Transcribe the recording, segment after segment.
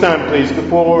Stand please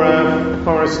before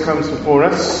Forrest comes before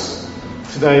us.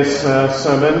 Today's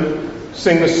sermon.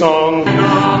 Sing the song.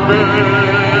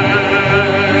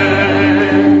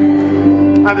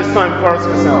 At this time, Forrest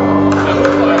herself.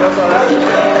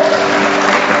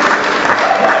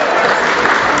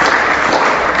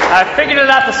 I figured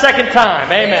it out the second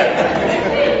time.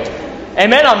 Amen.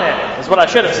 Amen on that is what I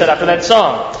should have said after that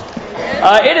song.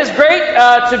 It is great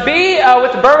to be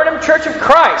with the Birmingham Church of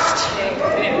Christ.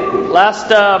 Last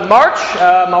March,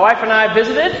 my wife and I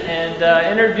visited and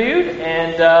interviewed,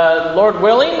 and Lord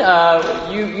willing,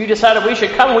 you decided we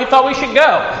should come, and we thought we should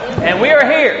go. And we are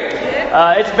here.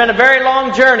 It's been a very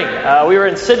long journey. We were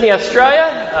in Sydney,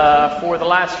 Australia for the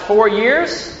last 4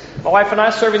 years. My wife and I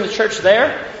serving the church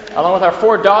there, along with our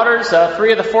 4 daughters.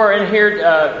 3 of the 4 are in here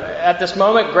at this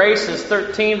moment. Grace is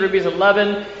 13, Ruby's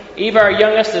 11. Eva, our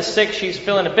youngest, is 6. She's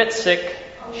feeling a bit sick.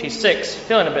 She's 6,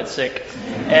 feeling a bit sick.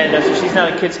 And so she's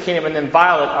not in Kids Kingdom. And then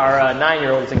Violet, our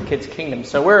 9-year-old, is in Kids Kingdom.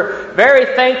 So we're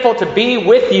very thankful to be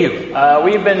with you.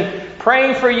 We've been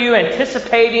praying for you,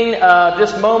 anticipating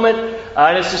this moment.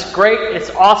 And it's just great. It's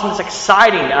awesome. It's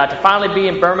exciting to finally be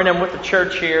in Birmingham with the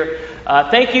church here.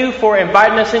 Thank you for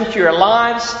inviting us into your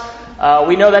lives.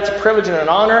 We know that's a privilege and an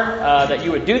honor that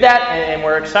you would do that. And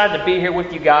we're excited to be here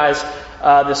with you guys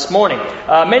this morning.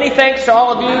 Many thanks to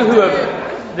all of you who have...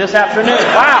 This afternoon.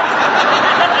 Wow.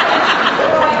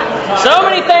 So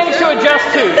many things to adjust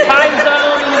to. Time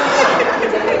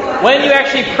zones. When you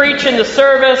actually preach in the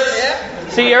service.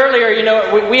 See,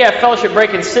 earlier, we have fellowship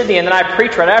break in Sydney, and then I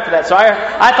preach right after that. So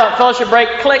I thought fellowship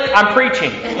break, click, I'm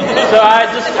preaching. So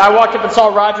I walked up and saw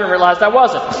Roger and realized I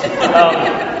wasn't.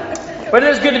 But it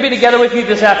is good to be together with you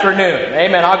this afternoon.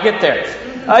 Amen. I'll get there.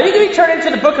 You can be turning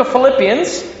to the book of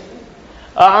Philippians.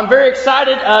 I'm very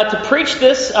excited to preach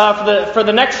this for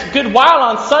the next good while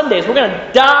on Sundays. We're going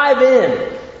to dive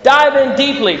in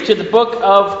deeply to the book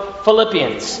of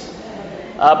Philippians.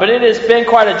 But it has been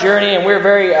quite a journey, and we're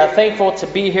very thankful to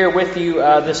be here with you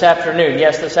this afternoon.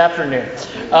 Yes, this afternoon.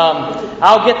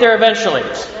 I'll get there eventually.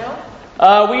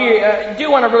 We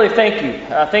do want to really thank you.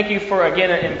 Thank you for,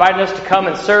 again, inviting us to come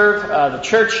and serve the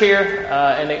church here.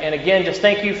 And again, just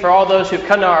thank you for all those who've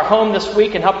come to our home this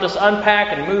week and helped us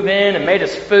unpack and move in and made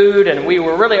us food. And we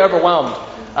were really overwhelmed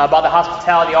by the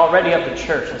hospitality already of the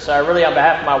church. And so I really, on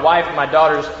behalf of my wife and my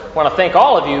daughters, want to thank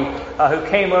all of you who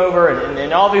came over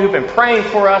and all of you who've been praying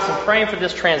for us and praying for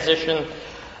this transition.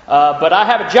 But I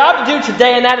have a job to do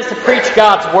today, and that is to preach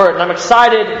God's Word. And I'm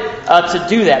excited to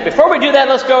do that. Before we do that,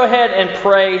 let's go ahead and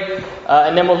pray.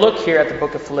 And then we'll look here at the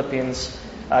book of Philippians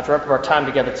to wrap up our time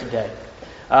together today.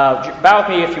 Bow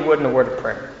with me, if you would, in a word of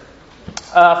prayer.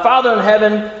 Father in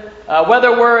heaven,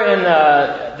 whether we're in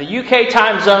the UK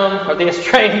time zone or the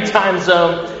Australian time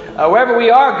zone, wherever we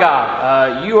are,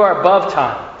 God, you are above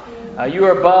time. You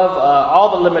are above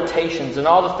all the limitations and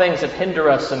all the things that hinder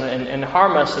us and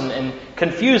harm us and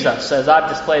confuse us, as I've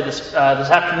displayed this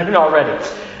afternoon already.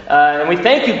 And we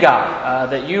thank you,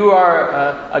 God, that you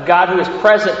are a God who is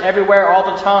present everywhere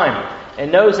all the time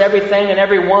and knows everything and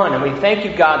everyone. And we thank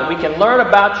you, God, that we can learn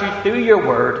about you through your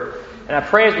word. And I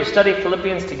pray as we study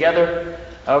Philippians together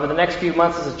over the next few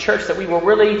months as a church that we will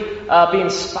really be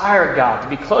inspired, God, to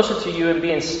be closer to you and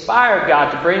be inspired,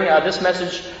 God, to bring this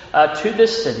message to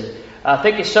this city.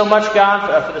 Thank you so much,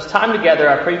 God, for this time together.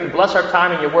 I pray you can bless our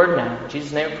time in your word now. In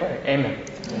Jesus' name we pray. Amen.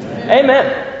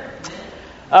 Amen.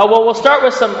 Well, we'll start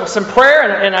with some prayer,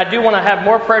 and I do want to have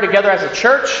more prayer together as a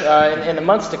church in the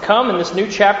months to come in this new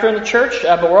chapter in the church.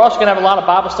 But we're also going to have a lot of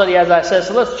Bible study, as I said.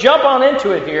 So let's jump on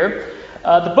into it here.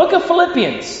 The book of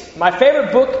Philippians, my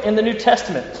favorite book in the New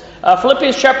Testament.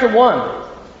 Philippians chapter 1.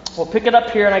 We'll pick it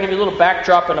up here, and I'll give you a little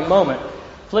backdrop in a moment.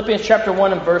 Philippians chapter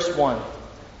 1 and verse 1.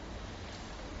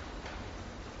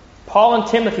 Paul and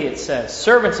Timothy, it says,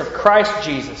 servants of Christ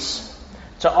Jesus,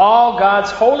 to all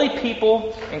God's holy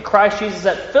people in Christ Jesus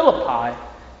at Philippi,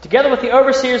 together with the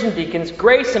overseers and deacons,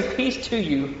 grace and peace to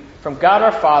you from God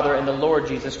our Father and the Lord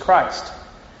Jesus Christ.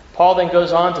 Paul then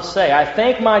goes on to say, I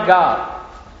thank my God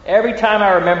every time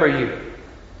I remember you.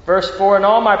 Verse 4, in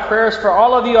all my prayers for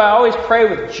all of you, I always pray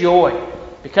with joy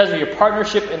because of your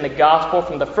partnership in the gospel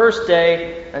from the first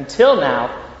day until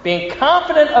now, being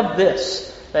confident of this,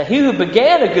 that he who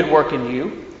began a good work in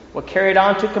you will carry it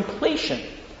on to completion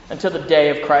until the day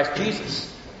of Christ Jesus.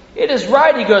 It is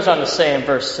right, he goes on to say in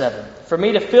verse 7, for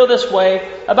me to feel this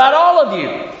way about all of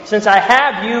you, since I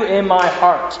have you in my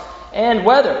heart. And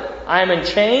whether I am in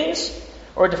chains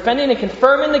or defending and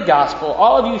confirming the gospel,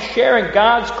 all of you share in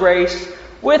God's grace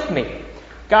with me.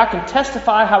 God can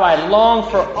testify how I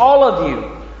long for all of you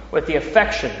with the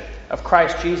affection of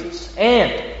Christ Jesus.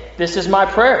 And this is my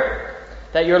prayer,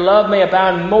 that your love may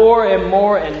abound more and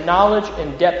more in knowledge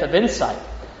and depth of insight,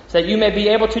 so that you may be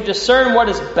able to discern what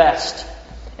is best,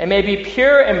 and may be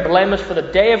pure and blameless for the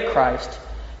day of Christ,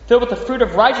 filled with the fruit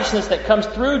of righteousness that comes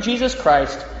through Jesus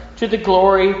Christ, to the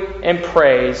glory and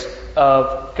praise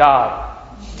of God.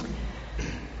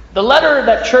 The letter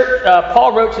that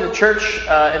Paul wrote to the church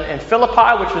in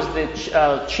Philippi, which was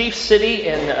the chief city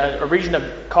in a region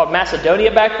called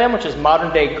Macedonia back then, which is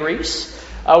modern-day Greece,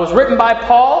 was written by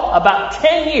Paul about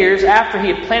 10 years after he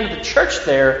had planted the church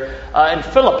there in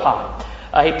Philippi.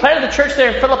 He planted the church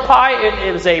there in Philippi.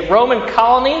 It was a Roman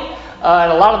colony,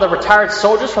 and a lot of the retired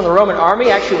soldiers from the Roman army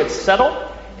actually would settle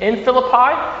in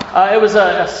Philippi. It was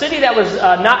a city that was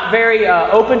not very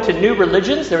open to new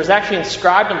religions. There was actually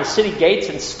inscribed on the city gates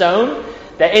in stone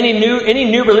that any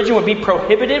new religion would be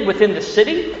prohibited within the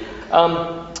city.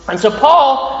 And so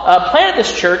Paul planted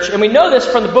this church, and we know this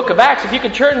from the book of Acts. If you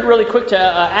could turn really quick to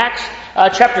Acts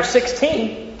chapter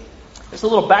 16. There's a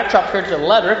little backdrop here to the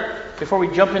letter before we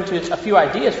jump into a few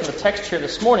ideas from the text here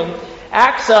this morning.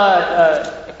 Acts,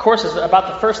 of course, is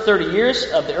about the first 30 years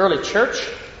of the early church.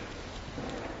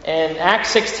 And Acts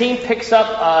 16 picks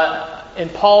up in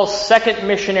Paul's second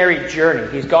missionary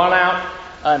journey. He's gone out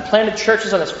and planted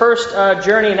churches on his first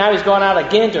journey, and now he's gone out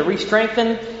again to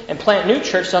re-strengthen and plant new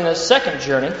churches on his second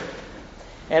journey.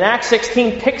 And Acts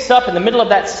 16 picks up in the middle of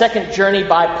that second journey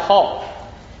by Paul.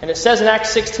 And it says in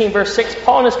Acts 16, verse 6,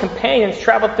 Paul and his companions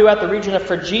traveled throughout the region of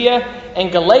Phrygia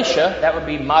and Galatia, that would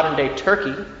be modern-day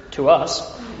Turkey to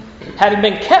us, having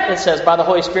been kept, it says, by the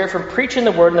Holy Spirit from preaching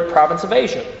the word in the province of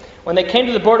Asia. When they came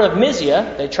to the border of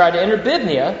Mysia, they tried to enter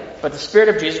Bithynia, but the Spirit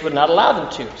of Jesus would not allow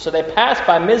them to. So they passed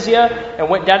by Mysia and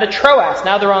went down to Troas.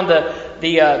 Now they're on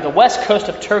the west coast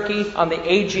of Turkey on the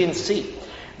Aegean Sea.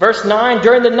 Verse 9,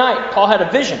 during the night, Paul had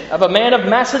a vision of a man of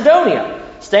Macedonia,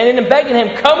 standing and begging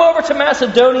him, come over to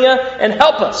Macedonia and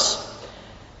help us.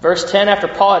 Verse 10, after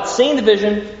Paul had seen the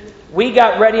vision, we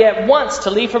got ready at once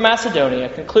to leave for Macedonia,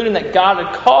 concluding that God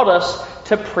had called us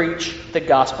to preach the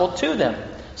gospel to them.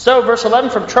 So, verse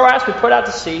 11, from Troas we put out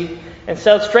to sea and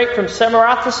sailed straight from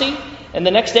Samothrace, and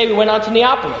the next day we went on to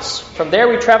Neapolis. From there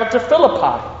we traveled to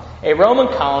Philippi, a Roman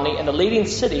colony and the leading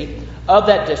city of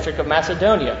that district of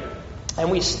Macedonia.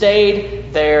 And we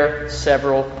stayed there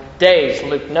several days.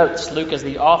 Luke notes. Luke is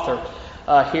the author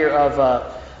here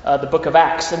of the book of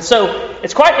Acts. And so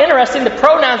it's quite interesting. The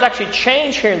pronouns actually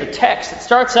change here in the text. It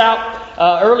starts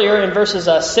out earlier in verses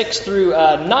 6 through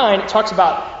 9. It talks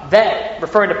about they,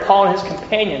 referring to Paul and his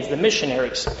companions, the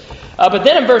missionaries. But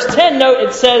then in verse 10, note,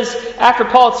 it says, after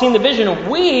Paul had seen the vision,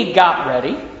 we got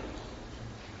ready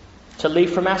to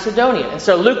leave for Macedonia. And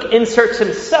so Luke inserts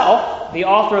himself, the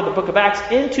author of the book of Acts,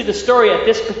 into the story at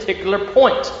this particular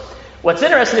point. What's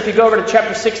interesting, if you go over to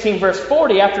chapter 16, verse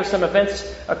 40, after some events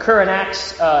occur in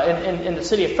Acts in the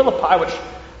city of Philippi, which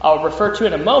I'll refer to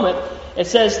in a moment, it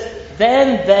says,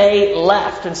 then they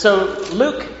left. And so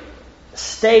Luke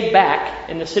stayed back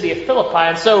in the city of Philippi.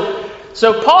 And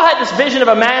so Paul had this vision of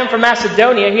a man from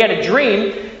Macedonia. He had a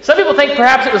dream. Some people think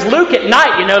perhaps it was Luke at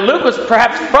night. You know, Luke was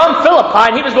perhaps from Philippi,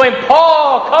 and he was going,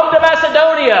 Paul, come to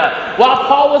Macedonia, while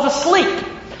Paul was asleep.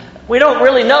 We don't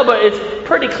really know, but it's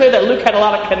pretty clear that Luke had a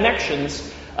lot of connections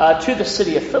to the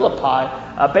city of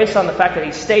Philippi based on the fact that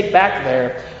he stayed back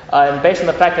there and based on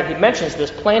the fact that he mentions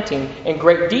this planting in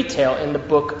great detail in the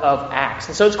book of Acts.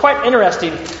 And so it's quite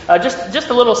interesting, just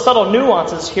the little subtle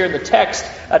nuances here in the text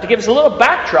to give us a little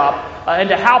backdrop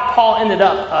into how Paul ended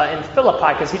up in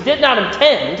Philippi, because he did not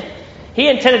intend, he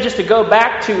intended just to go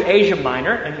back to Asia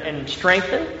Minor and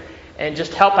strengthen and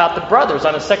just help out the brothers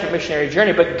on a second missionary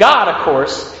journey. But God, of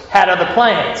course, had other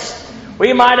plans.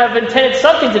 We might have intended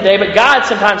something today, but God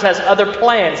sometimes has other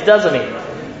plans, doesn't He?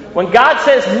 When God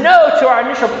says no to our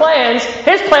initial plans,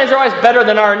 His plans are always better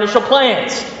than our initial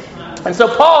plans. And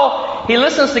so Paul, he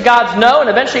listens to God's no and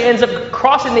eventually ends up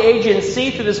crossing the Aegean Sea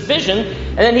through this vision,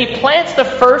 and then he plants the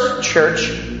first church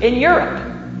in Europe.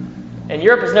 And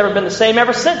Europe has never been the same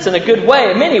ever since, in a good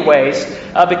way, in many ways,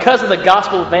 because of the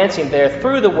gospel advancing there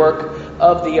through the work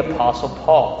of the Apostle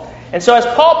Paul. And so as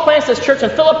Paul plants this church in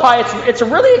Philippi, it's a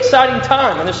really exciting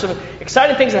time. And there's some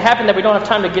exciting things that happen that we don't have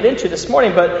time to get into this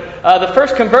morning. But the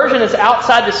first conversion is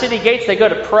outside the city gates. They go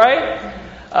to pray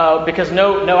because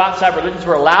no outside religions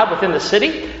were allowed within the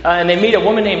city. And they meet a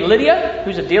woman named Lydia,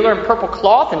 who's a dealer in purple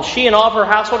cloth. And she and all of her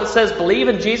household, it says, believe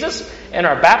in Jesus and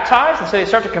are baptized. And so they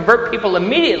start to convert people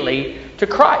immediately to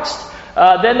Christ.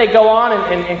 Then they go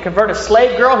on and convert a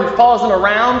slave girl who follows them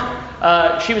around.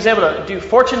 She was able to do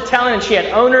fortune telling, and she had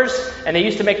owners, and they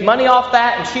used to make money off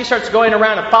that. And she starts going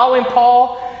around and following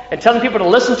Paul. and telling people to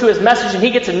listen to his message, and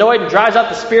he gets annoyed and drives out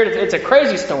the spirit. It's a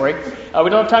crazy story. We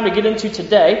don't have time to get into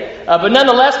today. But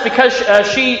nonetheless, because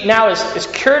she now is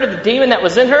cured of the demon that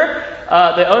was in her,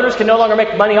 the owners can no longer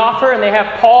make money off her, and they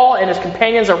have Paul and his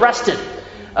companions arrested.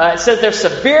 It says they're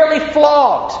severely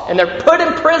flogged, and they're put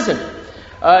in prison.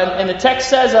 And the text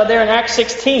says there in Acts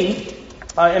 16,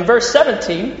 in verse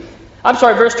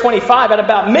 25, at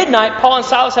about midnight, Paul and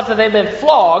Silas, after they've been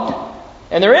flogged,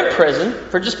 and they're in prison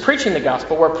for just preaching the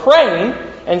gospel, were praying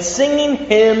and singing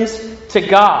hymns to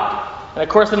God. And of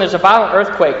course, then there's a violent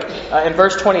earthquake in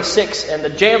verse 26, and the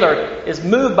jailer is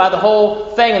moved by the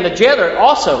whole thing, and the jailer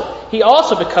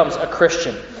also becomes a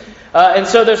Christian. And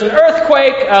so there's an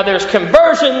earthquake, there's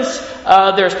conversions,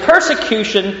 there's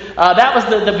persecution. That was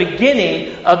the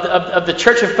beginning of the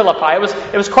church of Philippi.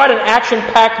 It was quite an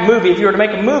action-packed movie. If you were to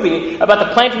make a movie about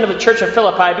the planting of the church of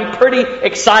Philippi, it'd be pretty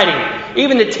exciting.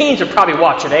 Even the teens would probably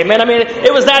watch it, amen? I mean,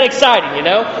 it was that exciting, you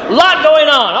know? A lot going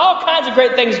on, all kinds of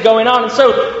great things going on.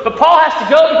 But Paul has to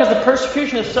go because the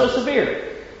persecution is so severe.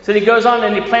 So he goes on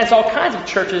and he plants all kinds of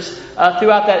churches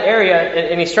throughout that area,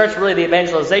 and he starts really the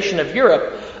evangelization of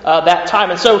Europe that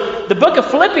time. And so the book of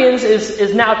Philippians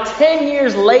is now 10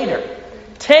 years later.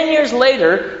 10 years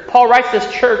later, Paul writes this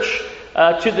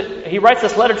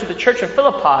letter to the church of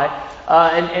Philippi,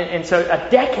 and so a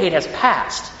decade has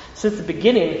passed since the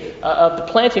beginning of the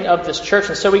planting of this church.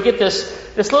 And so we get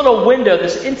this little window,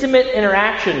 this intimate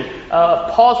interaction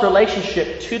of Paul's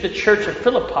relationship to the church of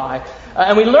Philippi.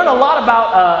 And we learn a lot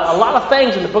about a lot of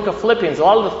things in the book of Philippians. A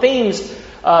lot of the themes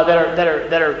that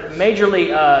are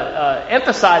majorly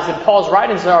emphasized in Paul's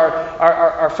writings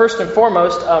are first and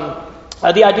foremost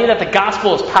the idea that the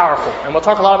gospel is powerful. And we'll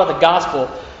talk a lot about the gospel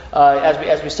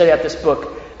as we study out this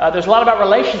book. There's a lot about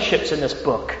relationships in this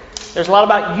book. There's a lot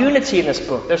about unity in this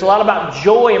book. There's a lot about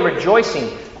joy and rejoicing.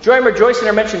 Joy and rejoicing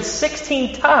are mentioned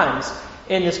 16 times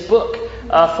in this book.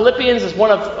 Philippians is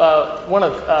one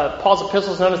of Paul's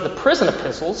epistles known as the prison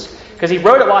epistles, because he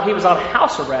wrote it while he was on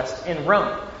house arrest in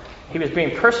Rome. He was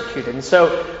being persecuted. And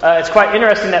so it's quite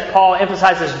interesting that Paul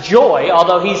emphasizes joy,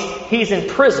 although he's in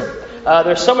prison.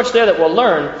 There's so much there that we'll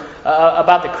learn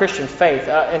about the Christian faith.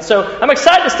 And so I'm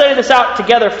excited to study this out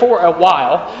together for a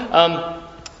while.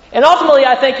 And ultimately,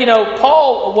 I think,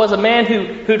 Paul was a man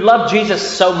who loved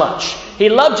Jesus so much. He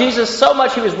loved Jesus so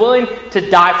much he was willing to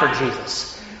die for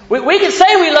Jesus. We can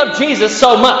say we love Jesus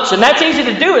so much, and that's easy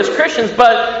to do as Christians,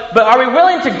 but are we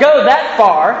willing to go that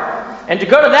far and to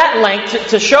go to that length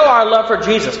to show our love for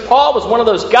Jesus? Paul was one of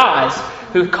those guys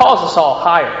who calls us all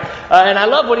higher. And I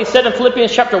love what he said in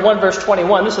Philippians chapter 1, verse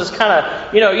 21. This is kind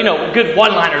of, good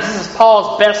one-liners. This is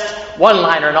Paul's best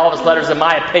one-liner in all of his letters, in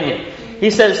my opinion. He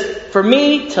says, "For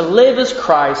me to live is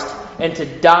Christ, and to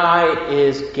die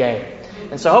is gain."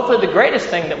 And so hopefully the greatest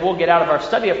thing that we'll get out of our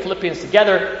study of Philippians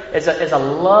together is a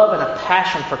love and a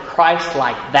passion for Christ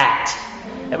like that.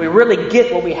 That we really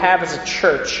get what we have as a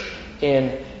church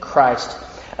in Christ.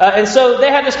 And so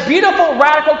they have this beautiful,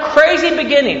 radical, crazy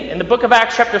beginning in the book of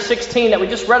Acts chapter 16 that we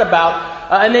just read about.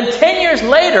 And then 10 years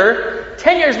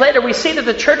later, we see that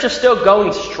the church is still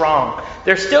going strong.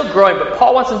 They're still growing, but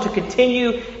Paul wants them to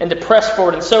continue and to press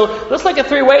forward. And so let's look at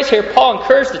 3 ways here. Paul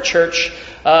encouraged the church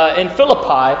in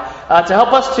Philippi to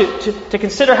help us to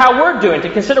consider how we're doing, to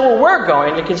consider where we're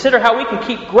going, to consider how we can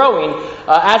keep growing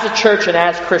as a church and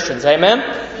as Christians. Amen?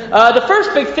 The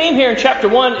first big theme here in chapter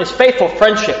 1 is faithful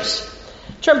friendships.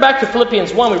 Turn back to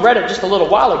Philippians 1. We read it just a little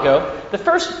while ago. The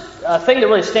first thing that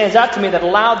really stands out to me that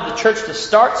allowed the church to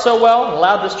start so well and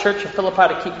allowed this church of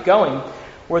Philippi to keep going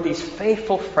were these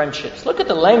faithful friendships. Look at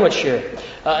the language here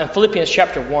in Philippians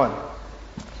chapter 1.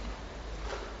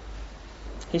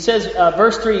 He says,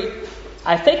 verse 3,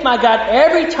 "I thank my God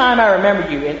every time I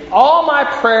remember you in all my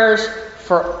prayers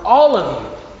for all of you.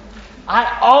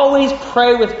 I always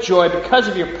pray with joy because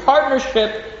of your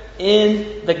partnership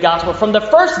in the gospel from the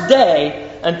first day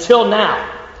until now."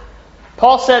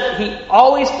 Paul said he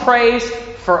always prays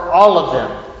for all of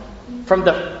them.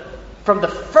 From the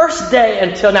first day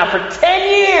until now. For 10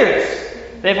 years,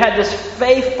 they've had this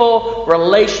faithful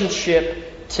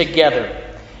relationship together.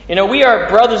 We are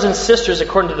brothers and sisters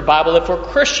according to the Bible if we're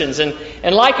Christians. And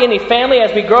like any family,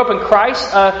 as we grow up in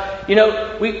Christ,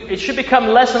 it should become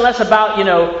less and less about,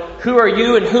 who are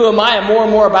you and who am I, and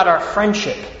more about our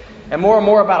friendship. And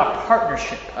more about a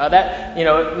partnership.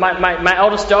 My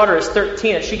eldest daughter is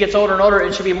 13. As she gets older and older,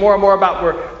 it should be more and more about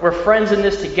we're friends in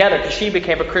this together, because she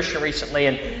became a Christian recently,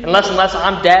 and less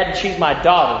I'm dad and she's my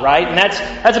daughter, right? And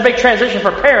that's a big transition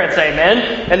for parents,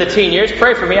 amen. In the teen years,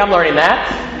 pray for me. I'm learning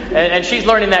that, and she's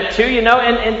learning that too,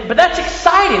 but that's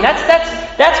exciting.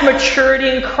 That's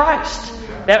maturity in Christ.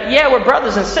 Now, yeah, we're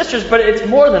brothers and sisters, but it's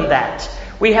more than that.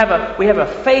 We have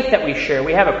a faith that we share.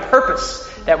 We have a purpose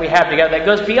that we have together that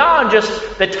goes beyond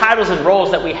just the titles and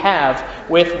roles that we have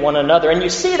with one another. And you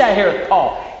see that here with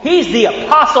Paul. He's the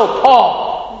Apostle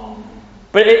Paul.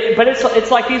 But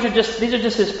it's like these are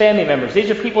just his family members. These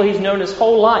are people he's known his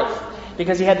whole life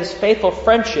because he had this faithful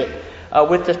friendship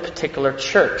with this particular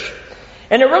church.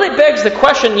 And it really begs the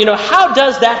question, how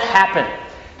does that happen?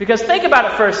 Because think about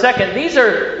it for a second. These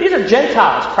are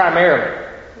Gentiles primarily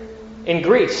in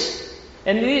Greece.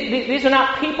 And these are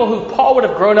not people who Paul would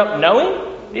have grown up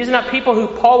knowing. These are not people who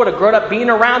Paul would have grown up being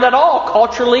around at all,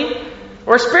 culturally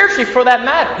or spiritually for that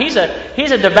matter. He's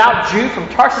a devout Jew from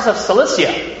Tarsus of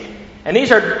Cilicia. And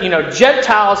these are,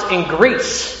 Gentiles in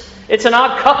Greece. It's an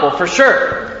odd couple for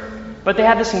sure. But they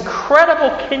have this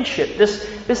incredible kinship,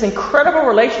 this incredible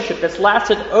relationship that's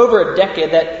lasted over a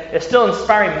decade that is still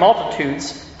inspiring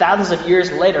multitudes thousands of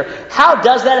years later. How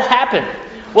does that happen?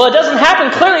 Well, it doesn't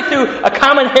happen clearly through a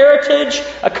common heritage,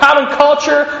 a common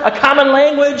culture, a common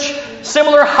language,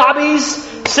 similar hobbies,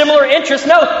 similar interests.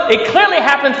 No, it clearly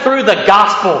happened through the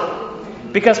gospel.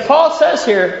 Because Paul says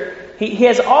here, he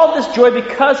has all this joy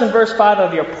because in verse 5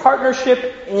 of your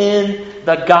partnership in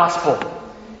the gospel.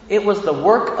 It was the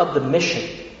work of the mission.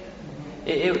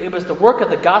 It was the work of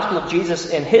the gospel of Jesus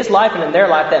in his life and in their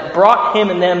life that brought him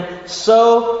and them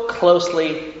so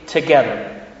closely together.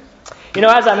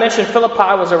 As I mentioned,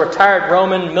 Philippi was a retired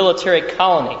Roman military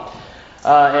colony.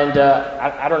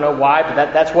 I don't know why, but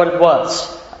that's what it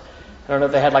was. I don't know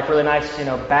if they had really nice,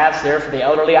 baths there for the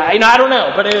elderly. I don't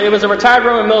know, but it was a retired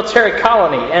Roman military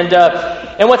colony.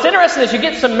 And what's interesting is you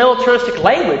get some militaristic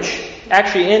language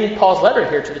actually in Paul's letter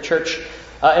here to the church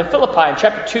in Philippi. In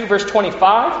chapter 2, verse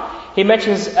 25, he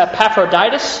mentions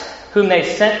Epaphroditus, whom they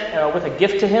sent with a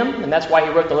gift to him, and that's why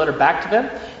he wrote the letter back to them.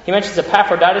 He mentions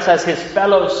Epaphroditus as his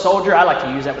fellow soldier. I like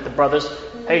to use that with the brothers.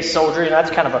 Hey, soldier,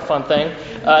 that's kind of a fun thing.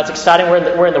 It's exciting.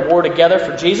 We're in the war together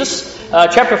for Jesus.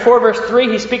 Chapter 4, verse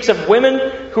 3, he speaks of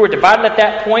women who were divided at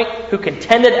that point, who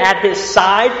contended at his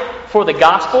side for the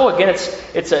gospel. Again,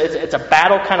 it's a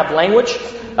battle kind of language.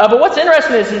 But what's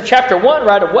interesting is in chapter 1,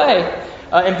 right away,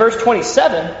 in verse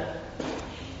 27,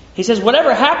 he says,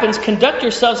 whatever happens, conduct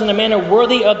yourselves in a manner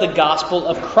worthy of the gospel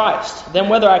of Christ. Then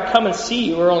whether I come and see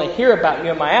you or only hear about you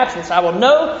in my absence, I will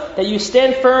know that you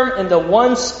stand firm in the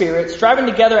one Spirit, striving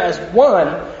together as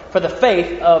one for the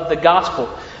faith of the gospel.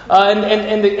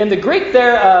 In the Greek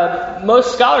there,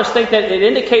 most scholars think that it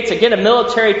indicates, again, a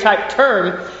military type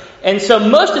term. And so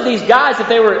most of these guys, if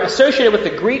they were associated with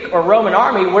the Greek or Roman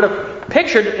army, would have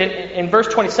pictured in verse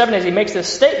 27 as he makes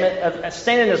this statement of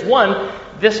standing as one,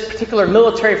 this particular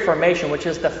military formation, which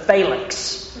is the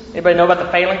phalanx. Anybody know about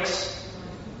the phalanx?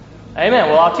 Amen.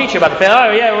 Well, I'll teach you about the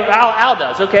phalanx. Oh, yeah, Al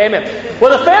does. Okay, amen.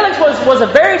 Well, the phalanx was a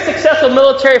very successful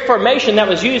military formation that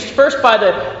was used first by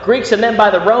the Greeks and then by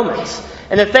the Romans.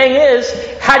 And the thing is,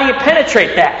 how do you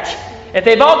penetrate that? If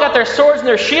they've all got their swords and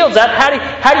their shields out, how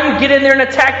do you get in there and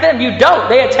attack them? You don't.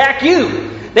 They attack you.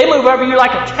 They move over you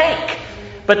like a tank.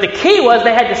 But the key was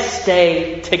they had to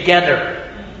stay together.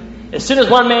 As soon as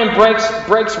one man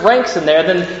breaks ranks in there,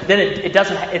 then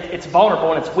it's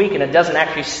vulnerable and it's weak and it doesn't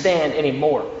actually stand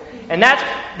anymore. And that's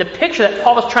the picture that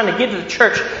Paul was trying to give to the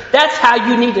church. That's how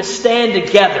you need to stand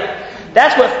together.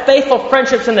 That's what faithful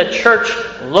friendships in the church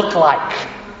look like.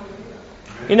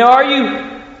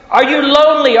 Are you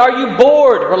lonely? Are you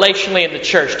bored relationally in the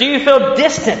church? Do you feel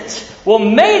distant? Well,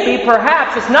 maybe,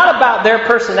 perhaps, it's not about their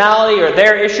personality or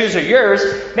their issues or yours.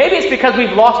 Maybe it's because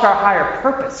we've lost our higher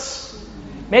purpose.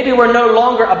 Maybe we're no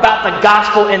longer about the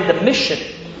gospel and the mission.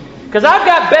 Because I've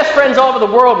got best friends all over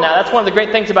the world now. That's one of the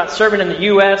great things about serving in the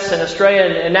U.S. and Australia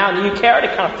and now in the UK. I already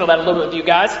kind of feel that a little bit with you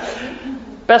guys.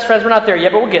 Best friends, we're not there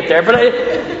yet, but we'll get there.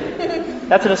 But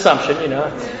that's an assumption,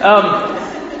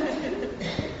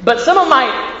 But some of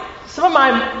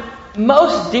my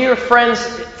most dear friends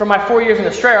from my 4 years in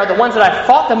Australia are the ones that I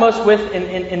fought the most with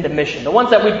in the mission. The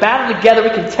ones that we battled together, we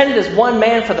contended as one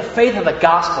man for the faith of the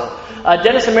gospel.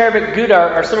 Dennis and Maribek Guda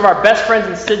are some of our best friends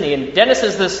in Sydney. And Dennis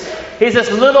is he's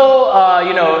this little,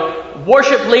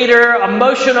 worship leader,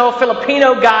 emotional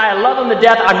Filipino guy. I love him to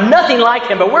death. I'm nothing like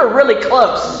him, but we're really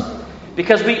close.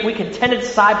 Because we contended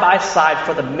side by side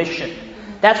for the mission.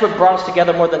 That's what brought us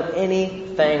together more than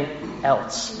anything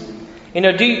else. Do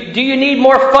you need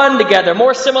more fun together,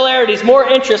 more similarities, more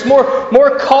interests,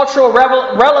 more cultural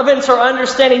relevance or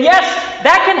understanding? Yes,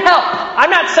 that can help. I'm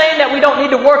not saying that we don't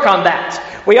need to work on that.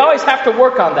 We always have to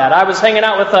work on that. I was hanging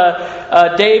out with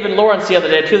Dave and Lawrence the other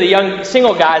day, two of the young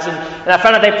single guys, and I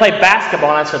found out they play basketball,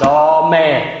 and I said, oh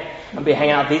man, I'm going to be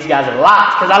hanging out with these guys a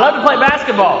lot, because I love to play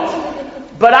basketball.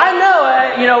 But I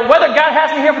know, whether God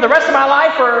has me here for the rest of my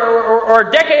life or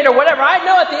a decade or whatever, I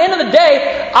know at the end of the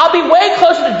day, I'll be way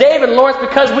closer to Dave and Lawrence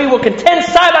because we will contend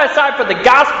side by side for the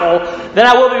gospel than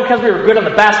I will be because we were good on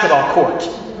the basketball court.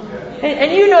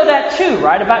 And you know that too,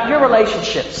 right? About your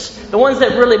relationships. The ones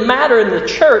that really matter in the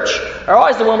church are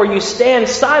always the one where you stand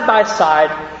side by side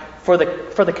for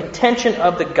the contention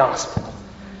of the gospel.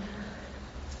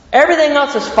 Everything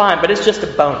else is fine, but it's just a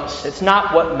bonus. It's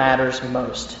not what matters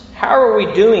most. How are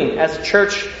we doing as a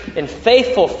church in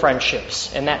faithful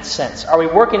friendships in that sense? Are we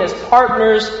working as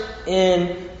partners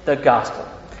in the gospel?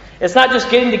 It's not just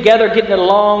getting together, getting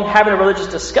along, having a religious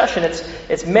discussion.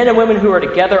 It's men and women who are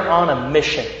together on a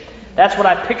mission. That's what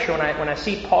I picture when I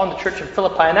see Paul in the church in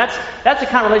Philippi. And that's the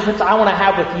kind of relationships I want to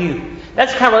have with you.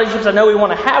 That's the kind of relationships I know we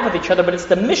want to have with each other, but it's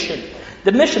the mission.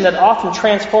 The mission that often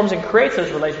transforms and creates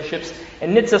those relationships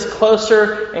and knits us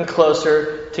closer and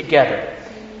closer together.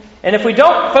 And if we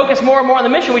don't focus more and more on the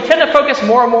mission, we tend to focus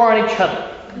more and more on each other.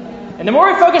 And the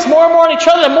more we focus more and more on each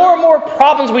other, the more and more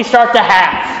problems we start to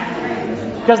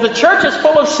have. Because the church is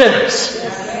full of sinners.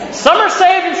 Some are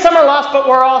saved and some are lost, but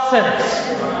we're all sinners.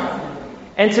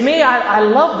 And to me, I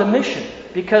love the mission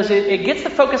because it gets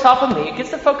the focus off of me, it gets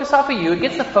the focus off of you, it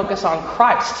gets the focus on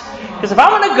Christ. Because if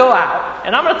I'm going to go out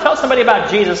and I'm going to tell somebody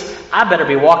about Jesus, I better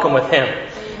be walking with Him.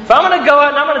 If I'm going to go out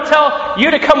and I'm going to tell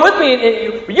you to come with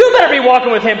me, you better be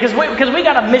walking with Him because we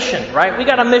got a mission, right? We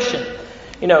got a mission.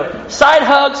 Side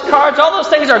hugs, cards, all those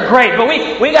things are great, but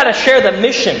we got to share the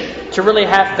mission to really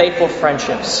have faithful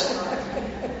friendships.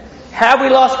 Have we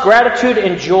lost gratitude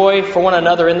and joy for one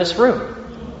another in this room?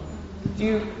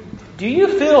 Do you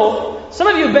feel, some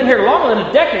of you have been here longer than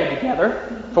a decade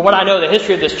together, from what I know the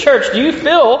history of this church, do you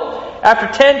feel after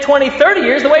 10, 20, 30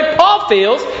 years the way Paul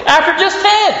feels after just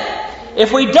 10?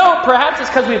 If we don't, perhaps it's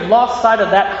because we've lost sight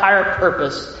of that higher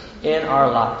purpose in our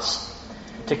lives.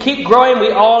 To keep growing,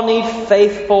 we all need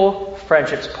faithful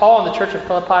friendships. Paul and the church of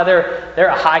Philippi, they're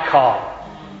a high call.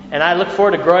 And I look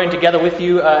forward to growing together with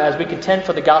you as we contend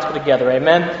for the gospel together.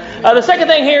 Amen. The second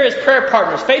thing here is prayer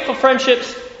partners. Faithful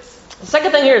friendships. The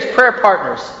second thing here is prayer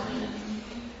partners.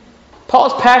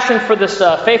 Paul's passion for this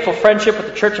faithful friendship with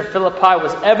the church of Philippi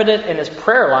was evident in his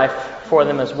prayer life for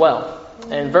them as well.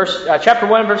 In chapter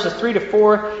 1, verses 3 to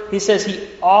 4, he says he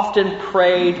often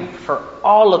prayed for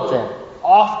all of them.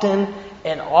 Often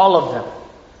and all of them.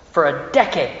 For a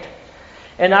decade.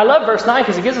 And I love verse 9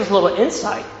 because it gives us a little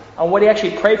insight on what he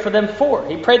actually prayed for them for.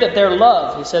 He prayed that their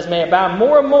love, he says, may abound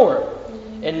more and more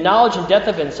in knowledge and depth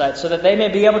of insight so that they may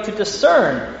be able to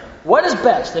discern what is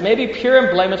best. They may be pure and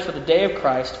blameless for the day of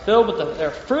Christ, filled with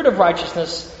their fruit of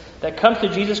righteousness that comes through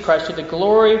Jesus Christ to the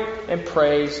glory and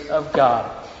praise of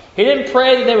God. He didn't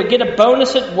pray that they would get a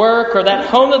bonus at work or that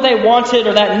home that they wanted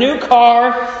or that new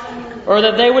car or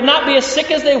that they would not be as sick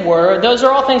as they were. Those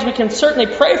are all things we can certainly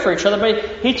pray for each other,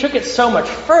 but he took it so much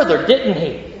further, didn't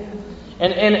he?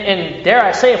 And dare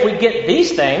I say, if we get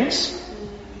these things,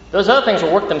 those other things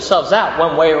will work themselves out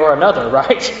one way or another,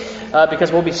 right?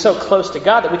 Because we'll be so close to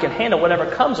God that we can handle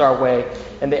whatever comes our way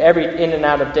in the every in and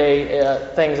out of day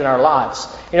things in our lives.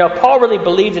 Paul really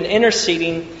believed in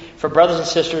interceding for brothers and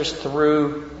sisters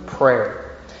through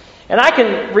prayer. And I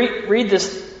can read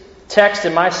this text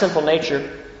in my simple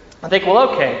nature and think, well,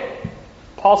 okay,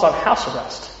 Paul's on house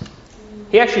arrest.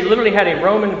 He actually literally had a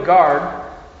Roman guard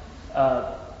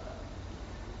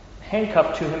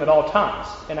handcuffed to him at all times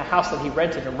in a house that he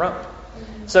rented in Rome.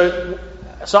 So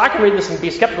I can read this and be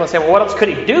skeptical and say, well, what else could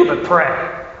he do but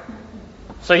pray?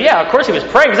 So yeah, of course he was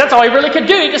praying because that's all he really could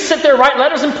do. He'd just sit there, write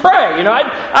letters, and pray.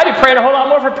 I'd be praying a whole lot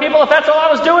more for people if that's all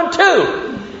I was doing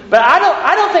too. But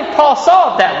I don't think Paul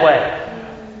saw it that way.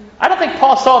 I don't think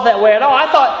Paul saw it that way at all.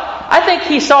 I think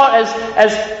he saw it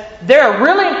as there are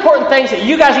really important things that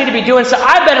you guys need to be doing, so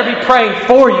I better be praying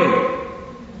for you.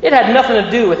 It had nothing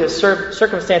to do with his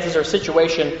circumstances or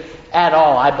situation at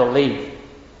all, I believe.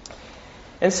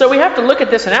 And so we have to look at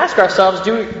this and ask ourselves,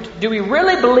 do we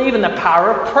really believe in the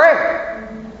power of prayer?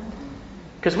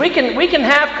 Because we can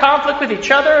have conflict with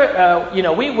each other.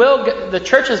 The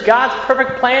church is God's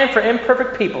perfect plan for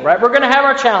imperfect people, right? We're going to have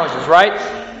our challenges, right?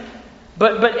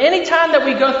 But any time that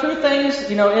we go through things,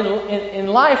 in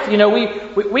life,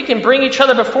 we can bring each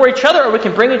other before each other, or we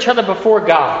can bring each other before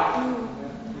God.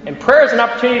 And prayer is an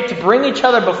opportunity to bring each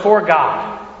other before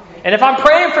God. And if I'm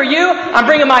praying for you, I'm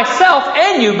bringing myself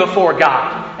and you before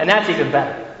God. And that's even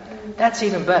better. That's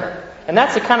even better. And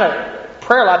that's the kind of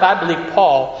prayer life I believe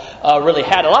Paul really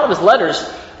had. A lot of his letters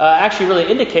actually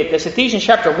really indicate this. Ephesians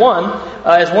chapter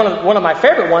 1 is one of my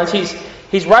favorite ones.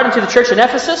 He's writing to the church in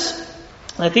Ephesus.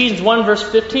 In Ephesians 1 verse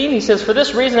 15, he says, "For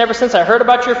this reason, ever since I heard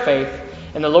about your faith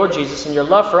in the Lord Jesus and your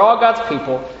love for all God's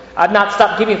people, I've not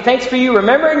stopped giving thanks for you,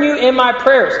 remembering you in my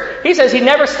prayers. He says he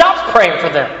never stops praying for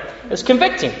them. It's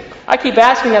convicting. I keep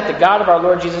asking that the God of our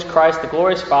Lord Jesus Christ, the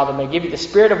glorious Father, may give you the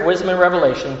spirit of wisdom and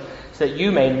revelation so that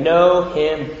you may know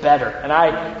him better. And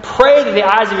I pray that the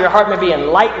eyes of your heart may be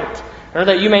enlightened, and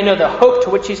that you may know the hope to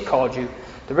which he's called you,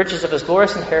 the riches of his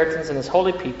glorious inheritance in his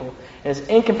holy people, and his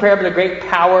incomparably great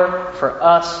power for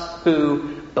us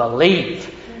who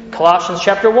believe. Colossians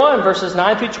chapter 1, verses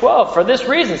 9 through 12. For this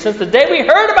reason, since the day we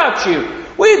heard about you,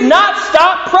 we've not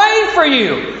stopped praying for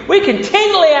you. We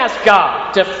continually ask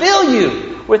God to fill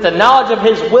you with the knowledge of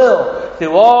his will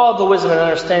through all the wisdom and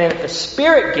understanding that the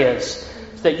Spirit gives,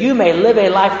 so that you may live a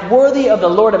life worthy of the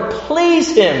Lord and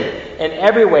please him in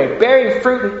every way, bearing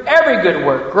fruit in every good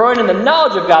work, growing in the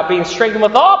knowledge of God, being strengthened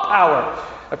with all power,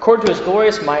 according to his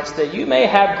glorious might, so that you may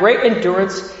have great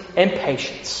endurance and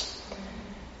patience.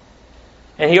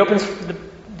 And he opens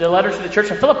the letter to the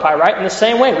church in Philippi, right, in the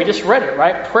same way. We just read it,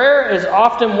 right? Prayer is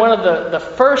often one of the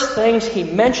first things he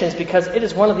mentions because it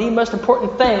is one of the most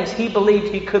important things he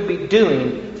believed he could be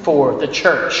doing for the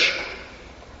church.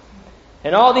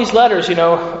 In all these letters,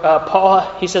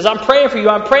 Paul, he says, I'm praying for you,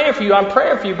 I'm praying for you, I'm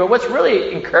praying for you. But what's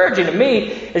really encouraging to me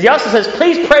is he also says,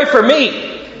 please pray for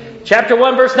me. Chapter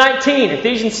 1, verse 19,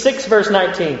 Ephesians 6, verse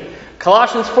 19.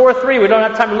 Colossians 4:3, we don't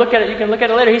have time to look at it. You can look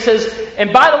at it later. He says,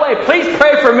 and by the way, please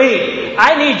pray for me.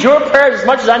 I need your prayers as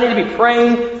much as I need to be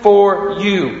praying for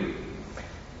you.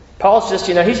 Paul's just,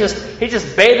 he's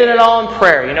just bathing it all in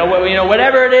prayer.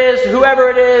 Whatever it is,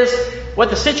 whoever it is, what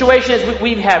the situation is,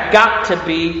 we have got to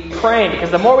be praying.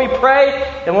 Because the more we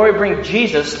pray, the more we bring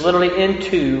Jesus literally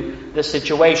into the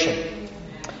situation.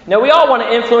 Now, we all want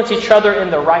to influence each other in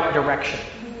the right direction.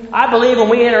 I believe when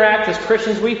we interact as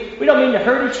Christians, we don't mean to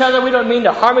hurt each other. We don't mean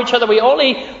to harm each other. We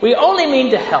only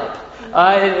mean to help.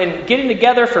 And getting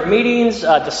together for meetings,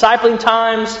 discipling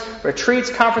times, retreats,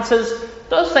 conferences,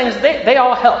 those things, they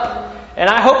all help. And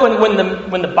I hope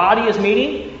when the body is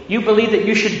meeting, you believe that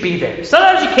you should be there.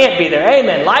 Sometimes you can't be there.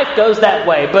 Amen. Life goes that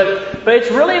way. But it's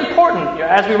really important.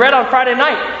 As we read on Friday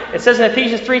night, it says in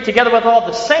Ephesians 3, together with all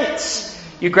the saints,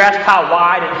 you grasp how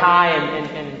wide and high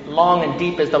and long and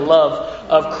deep is the love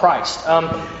of Christ.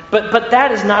 But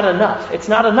that is not enough. It's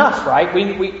not enough, right?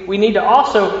 We need to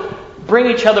also bring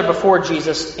each other before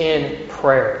Jesus in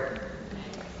prayer.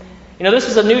 This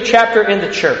is a new chapter in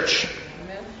the church.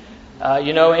 And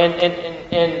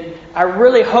I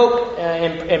really hope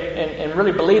and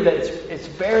really believe that it's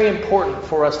very important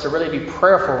for us to really be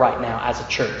prayerful right now as a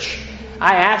church.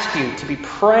 I ask you to be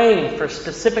praying for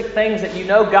specific things that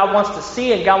God wants to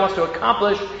see and God wants to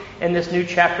accomplish in this new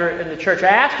chapter in the church. I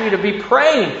ask you to be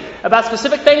praying about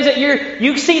specific things that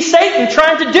you see Satan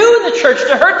trying to do in the church,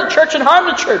 to hurt the church and harm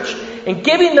the church, and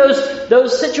giving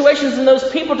those situations and those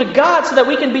people to God so that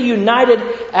we can be united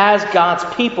as God's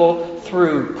people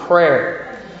through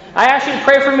prayer. I ask you to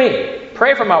pray for me.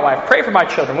 Pray for my wife. Pray for my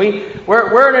children.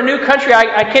 We're in a new country.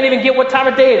 I can't even get what time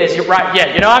of day it is right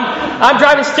yet. I'm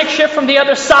driving stick shift from the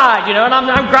other side. And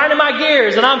I'm grinding my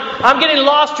gears, and I'm getting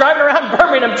lost driving around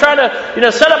Birmingham, trying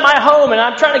to set up my home, and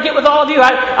I'm trying to get with all of you.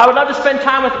 I would love to spend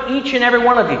time with each and every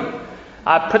one of you.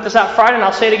 I put this out Friday, and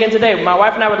I'll say it again today. My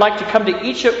wife and I would like to come to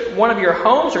each one of your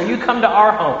homes, or you come to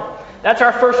our home. That's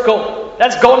our first goal.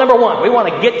 That's goal number one. We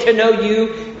want to get to know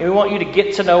you, and we want you to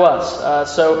get to know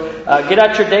us. So get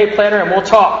out your day planner, and we'll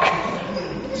talk.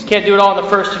 Just can't do it all in the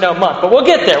first month, but we'll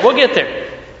get there. We'll get there.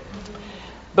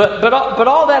 But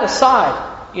all that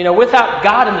aside, without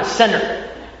God in the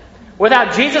center,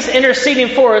 without Jesus interceding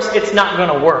for us, it's not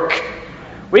going to work.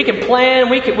 We can plan,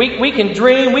 we can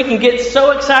dream, we can get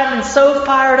so excited and so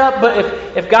fired up,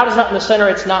 but if God is not in the center,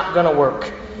 it's not going to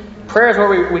work. Prayer is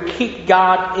where we keep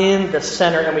God in the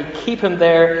center, and we keep Him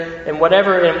there in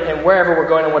whatever and wherever we're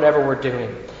going and whatever we're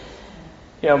doing.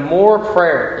 More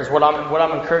prayer is what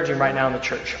I'm encouraging right now in the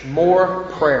church. More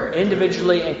prayer,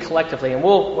 individually and collectively. And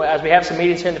we'll, as we have some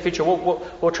meetings here in the future,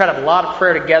 we'll try to have a lot of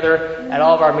prayer together at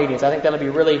all of our meetings. I think that'll be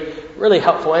really, really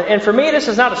helpful. And for me, this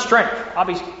is not a strength. I'll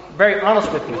be very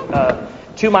honest with you.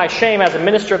 To my shame, as a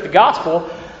minister of the gospel,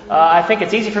 I think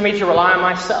it's easy for me to rely on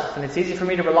myself, and it's easy for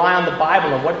me to rely on the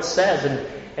Bible and what it says, and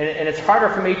it's harder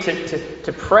for me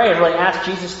to pray and really ask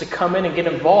Jesus to come in and get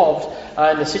involved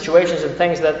in the situations and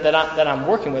things that I'm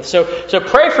working with. So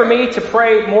pray for me to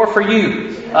pray more for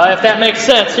you, if that makes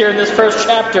sense, here in this first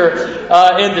chapter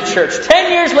in the church. 10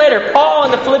 years later, Paul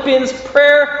and the Philippians'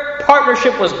 prayer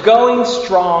partnership was going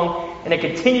strong, and it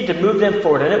continued to move them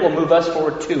forward, and it will move us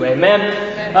forward too.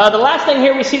 Amen. The last thing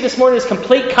here we see this morning is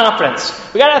complete confidence.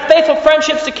 We got to have faithful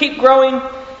friendships to keep growing.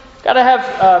 Got to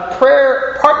have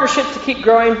prayer partnerships to keep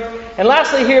growing. And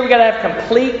lastly here, we got to have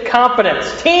complete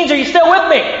confidence. Teens, are you still with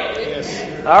me?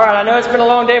 Yes. All right, I know it's been a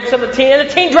long day for some of the teen. And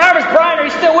the teen drivers, Brian, are you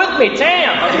still with me?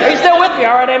 Tam, are you still with me?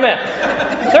 All right, amen.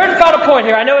 Third and final point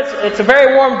here. I know it's a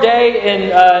very warm day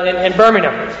in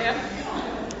Birmingham.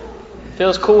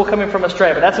 Feels cool coming from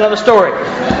Australia, but that's another story.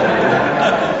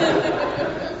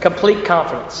 Complete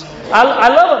confidence. I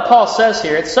love what Paul says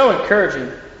here. It's so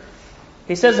encouraging.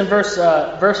 He says in verse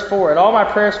 4, "At all my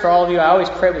prayers for all of you, I always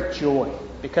pray with joy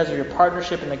because of your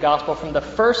partnership in the gospel from the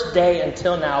first day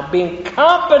until now, being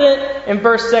confident," in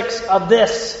verse 6, "of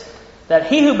this, that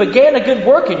he who began a good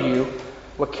work in you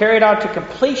will carry it on to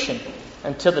completion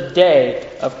until the day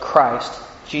of Christ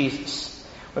Jesus."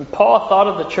 When Paul thought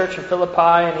of the church in Philippi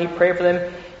and he prayed for them,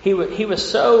 he was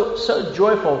so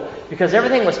joyful because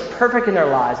everything was perfect in their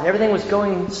lives and everything was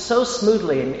going so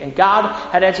smoothly and God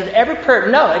had answered every prayer.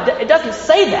 No, it doesn't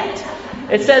say that.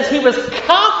 It says he was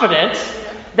confident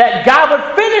that God would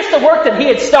finish the work that he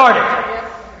had started.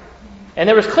 And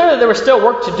there was clearly there was still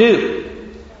work to do.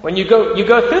 When you go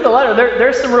through the letter,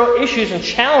 there's some real issues and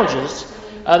challenges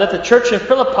that the church in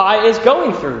Philippi is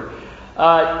going through.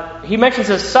 He mentions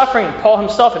his suffering, Paul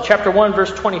himself, in chapter 1,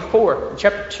 verse 24, in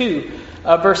chapter 2,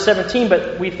 verse 17.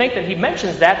 But we think that he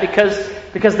mentions that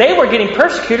because they were getting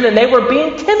persecuted and they were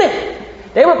being timid.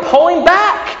 They were pulling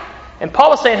back. And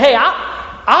Paul was saying, hey,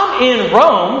 I'm in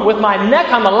Rome with my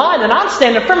neck on the line and I'm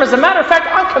standing firm. As a matter of fact,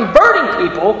 I'm converting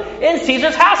people in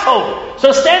Caesar's household.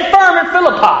 So stand firm in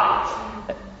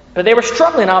Philippi. But they were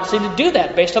struggling, obviously, to do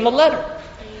that based on the letter.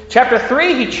 Chapter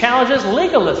 3, he challenges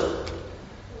legalism.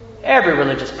 Every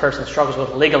religious person struggles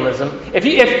with legalism. If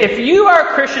you are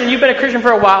a Christian and you've been a Christian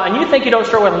for a while and you think you don't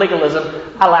struggle with legalism,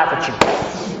 I laugh at you.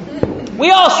 We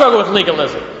all struggle with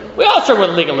legalism.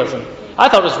 I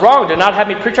thought it was wrong to not have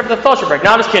me preach up at the fellowship break.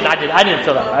 No, I'm just kidding. I didn't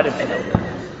feel that way.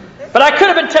 But I could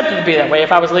have been tempted to be that way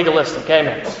if I was legalistic.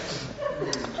 Amen.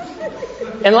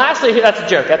 And lastly, that's a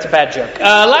joke. That's a bad joke.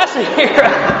 Lastly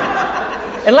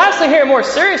here, more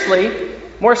seriously,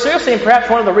 and perhaps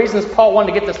one of the reasons Paul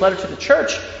wanted to get this letter to the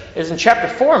church is in chapter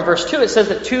 4 and verse 2. It says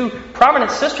that two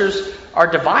prominent sisters are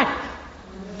divided.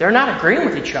 They're not agreeing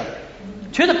with each other.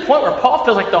 To the point where Paul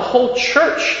feels like the whole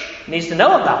church needs to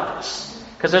know about this.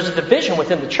 Because there's a division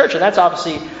within the church, and that's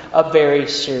obviously a very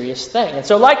serious thing. And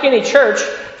so like any church,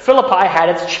 Philippi had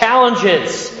its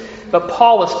challenges. But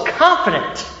Paul was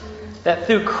confident that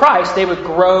through Christ they would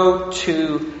grow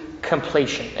to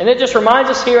completion. And it just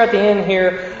reminds us here at the end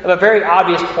here of a very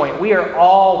obvious point. We are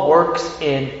all works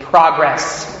in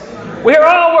progress. We are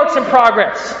all works in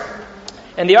progress.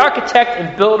 And the architect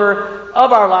and builder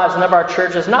of our lives and of our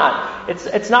church is not,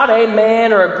 it's not a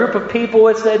man or a group of people.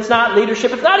 It's not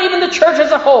leadership. It's not even the church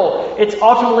as a whole. It's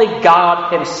ultimately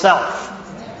God himself.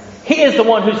 He is the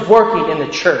one who's working in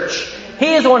the church.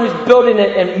 He is the one who's building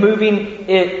it and moving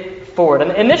it forward.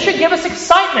 And this should give us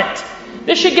excitement.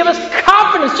 This should give us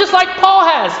confidence, just like Paul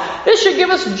has. This should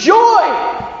give us joy.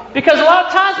 Because a lot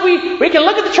of times we can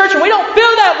look at the church and we don't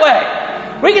feel that way.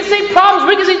 We can see problems,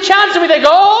 we can see challenges, and we think,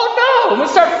 oh no, and we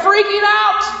start freaking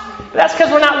out. But that's because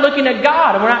we're not looking at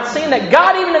God, and we're not seeing that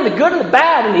God, even in the good and the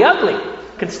bad and the ugly,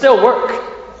 can still work.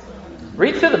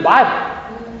 Read through the Bible.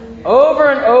 Over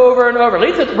and over and over.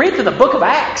 Read through the book of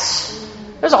Acts.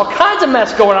 There's all kinds of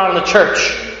mess going on in the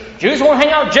church. Jews won't hang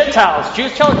out with Gentiles.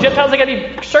 Jews telling Gentiles they got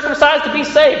to be circumcised to be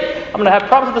saved. I'm going to have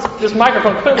problems with this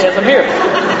microphone clearly as I'm here.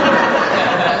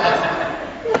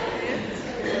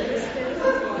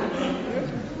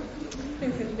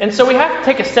 And so we have to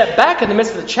take a step back in the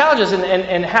midst of the challenges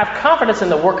and have confidence in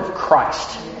the work of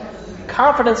Christ.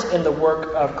 Confidence in the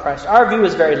work of Christ. Our view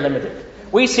is very limited.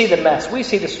 We see the mess. We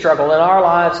see the struggle in our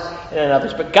lives and in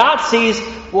others. But God sees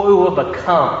what we will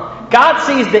become. God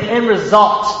sees the end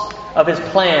result of his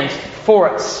plans for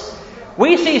us.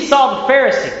 We see Saul the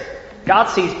Pharisee. God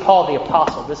sees Paul the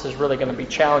Apostle. This is really going to be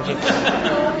challenging.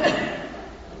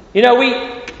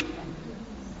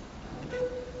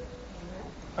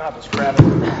 I'll just grab it.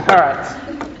 All right.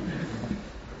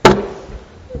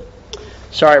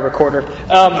 Sorry, recorder.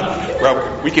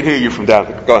 Well, we can hear you from down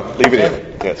there. Go on, leave it in.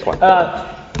 Yeah, it's fine.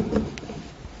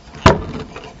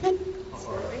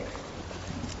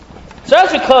 So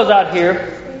as we close out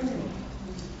here,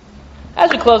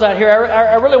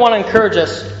 I really want to encourage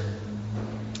us,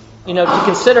 to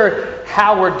consider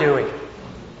how we're doing.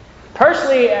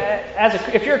 Personally,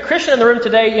 if you're a Christian in the room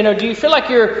today, do you feel like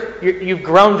you've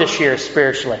grown this year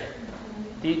spiritually?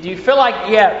 Do you feel like,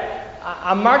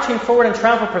 I'm marching forward in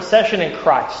triumphal procession in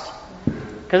Christ?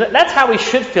 Because that's how we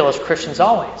should feel as Christians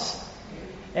always.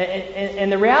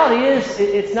 And the reality is,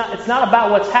 it's not about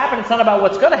what's happened. It's not about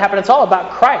what's going to happen. It's all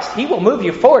about Christ. He will move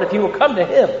you forward if you will come to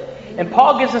Him. And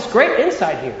Paul gives us great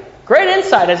insight here. Great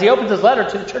insight as he opens his letter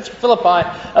to the church of Philippi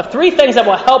of three things that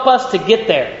will help us to get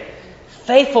there.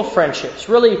 faithful friendships,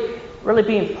 really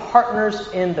being partners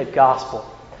in the gospel.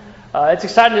 It's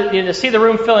exciting to see the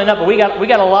room filling up, but we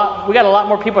got a lot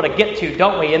more people to get to,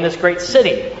 don't we, in this great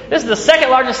city? This is the second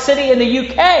largest city in the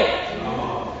UK.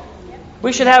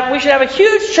 We should have a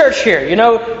huge church here,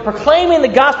 proclaiming the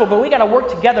gospel, but we got to work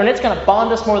together, and it's going to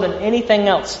bond us more than anything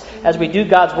else as we do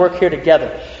God's work here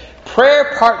together.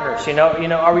 Prayer partners,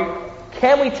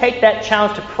 can we take that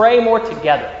challenge to pray more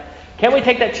together? Can we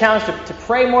take that challenge to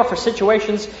pray more for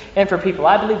situations and for people?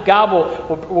 I believe God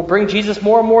will bring Jesus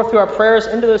more and more through our prayers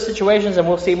into those situations, and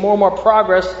we'll see more and more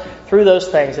progress through those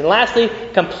things. And lastly,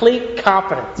 complete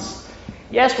confidence.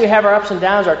 Yes, we have our ups and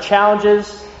downs, our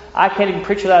challenges. I can't even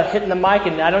preach without hitting the mic,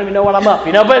 and I don't even know what I'm up,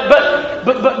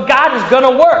 But God is going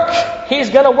to work.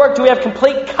 He's going to work. Do we have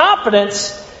complete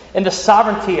confidence in the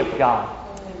sovereignty of God?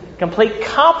 Complete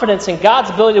confidence in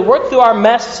God's ability to work through our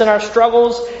messes and our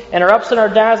struggles and our ups and our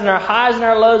downs and our highs and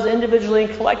our lows individually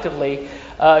and collectively,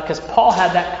 because Paul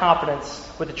had that confidence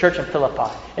with the church in Philippi.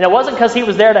 And it wasn't because he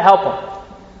was there to help them.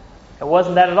 It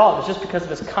wasn't that at all. It was just because of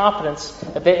his confidence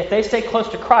that if they stay close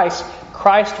to Christ,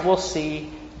 Christ will see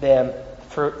them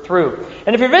through.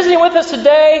 And if you're visiting with us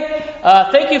today,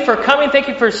 thank you for coming. Thank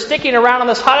you for sticking around on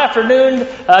this hot afternoon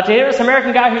to hear this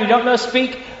American guy who you don't know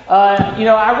speak.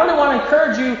 I really want to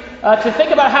encourage you to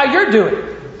think about how you're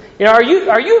doing. Are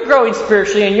you growing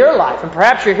spiritually in your life? And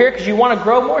perhaps you're here because you want to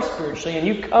grow more spiritually, and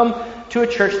you come to a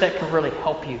church that can really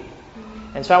help you.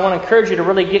 And so I want to encourage you to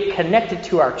really get connected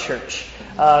to our church.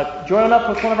 Join up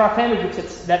with one of our family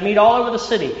groups that meet all over the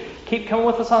city. Keep coming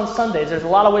with us on Sundays. There's a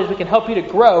lot of ways we can help you to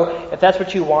grow if that's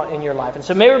what you want in your life. And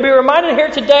so may we be reminded here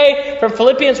today from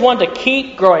Philippians 1 to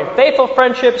keep growing. Faithful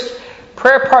friendships,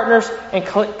 prayer partners, and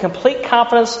complete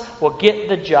confidence will get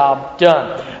the job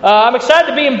done. I'm excited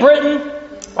to be in Britain.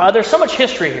 There's so much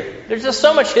history here. There's just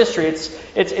so much history.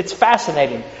 It's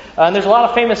fascinating. And there's a lot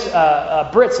of famous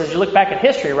Brits as you look back at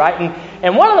history, right?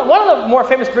 And one of the more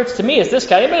famous Brits to me is this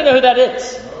guy. Anybody know who that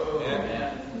is?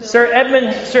 Sir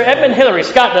Edmund Hillary.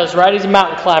 Scott does, right? He's a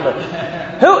mountain climber.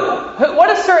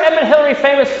 What is Sir Edmund Hillary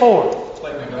famous for?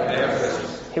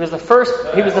 He was the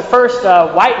first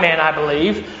white man, I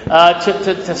believe,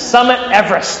 to summit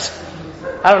Everest.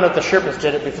 I don't know if the Sherpas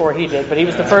did it before he did, but he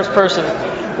was the first person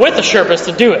with the Sherpas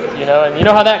to do it. And you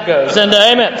know how that goes. And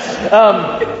amen.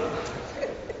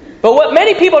 But what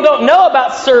many people don't know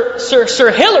about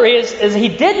Sir Hillary is he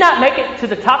did not make it to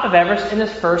the top of Everest in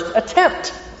his first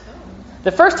attempt.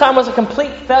 The first time was a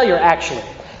complete failure, actually.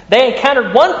 They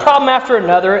encountered one problem after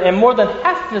another, and more than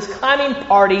half of his climbing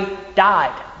party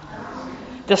died.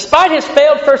 Despite his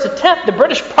failed first attempt, the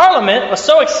British Parliament was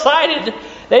so excited,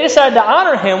 they decided to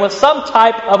honor him with some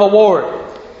type of award.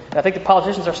 And I think the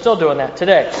politicians are still doing that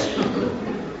today.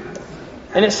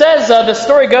 And it says, the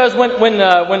story goes,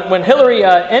 when Hillary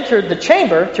entered the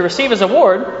chamber to receive his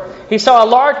award, he saw a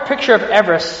large picture of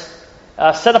Everest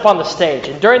set up on the stage.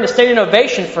 And during the standing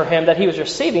ovation for him that he was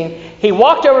receiving, he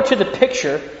walked over to the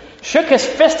picture, shook his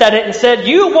fist at it, and said,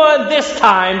 "You won this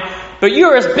time, but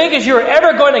you're as big as you're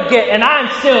ever going to get, and I'm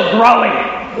still growing."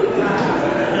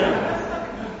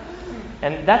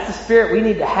 And that's the spirit we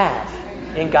need to have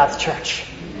in God's church.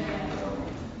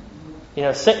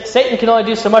 Satan can only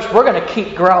do so much. We're going to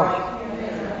keep growing.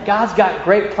 God's got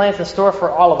great plans in store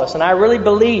for all of us, and I really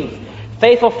believe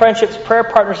faithful friendships, prayer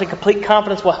partners, and complete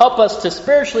confidence will help us to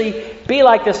spiritually be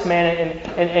like this man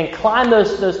and climb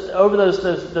those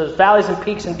valleys and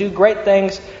peaks and do great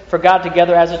things for God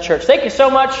together as a church. Thank you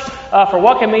so much for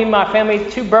welcoming me and my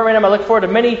family to Birmingham. I look forward to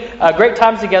many great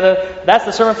times together. That's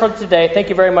the sermon for today. Thank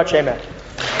you very much. Amen.